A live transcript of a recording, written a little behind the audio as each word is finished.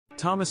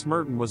Thomas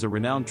Merton was a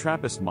renowned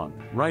Trappist monk,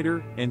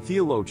 writer, and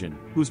theologian,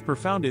 whose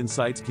profound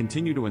insights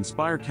continue to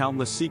inspire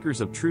countless seekers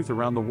of truth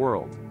around the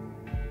world.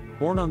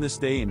 Born on this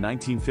day in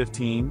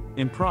 1915,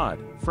 in Prague,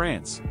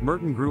 France,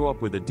 Merton grew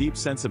up with a deep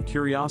sense of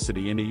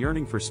curiosity and a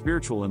yearning for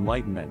spiritual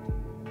enlightenment.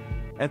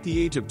 At the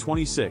age of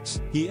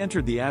 26, he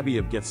entered the Abbey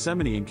of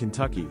Gethsemane in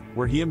Kentucky,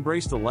 where he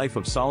embraced a life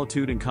of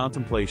solitude and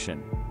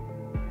contemplation.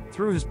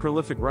 Through his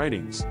prolific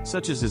writings,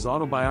 such as his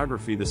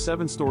autobiography The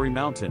Seven-Story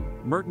Mountain,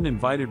 Merton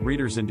invited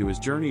readers into his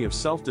journey of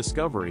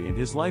self-discovery and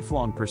his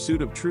lifelong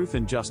pursuit of truth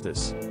and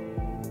justice.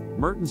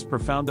 Merton's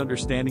profound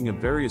understanding of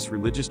various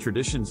religious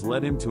traditions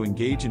led him to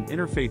engage in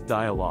interfaith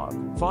dialogue,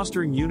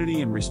 fostering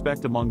unity and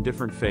respect among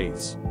different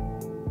faiths.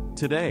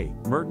 Today,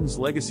 Merton's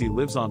legacy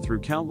lives on through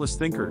countless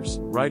thinkers,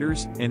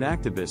 writers, and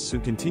activists who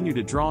continue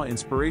to draw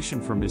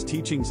inspiration from his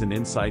teachings and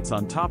insights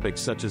on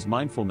topics such as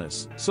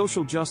mindfulness,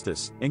 social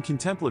justice, and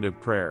contemplative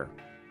prayer.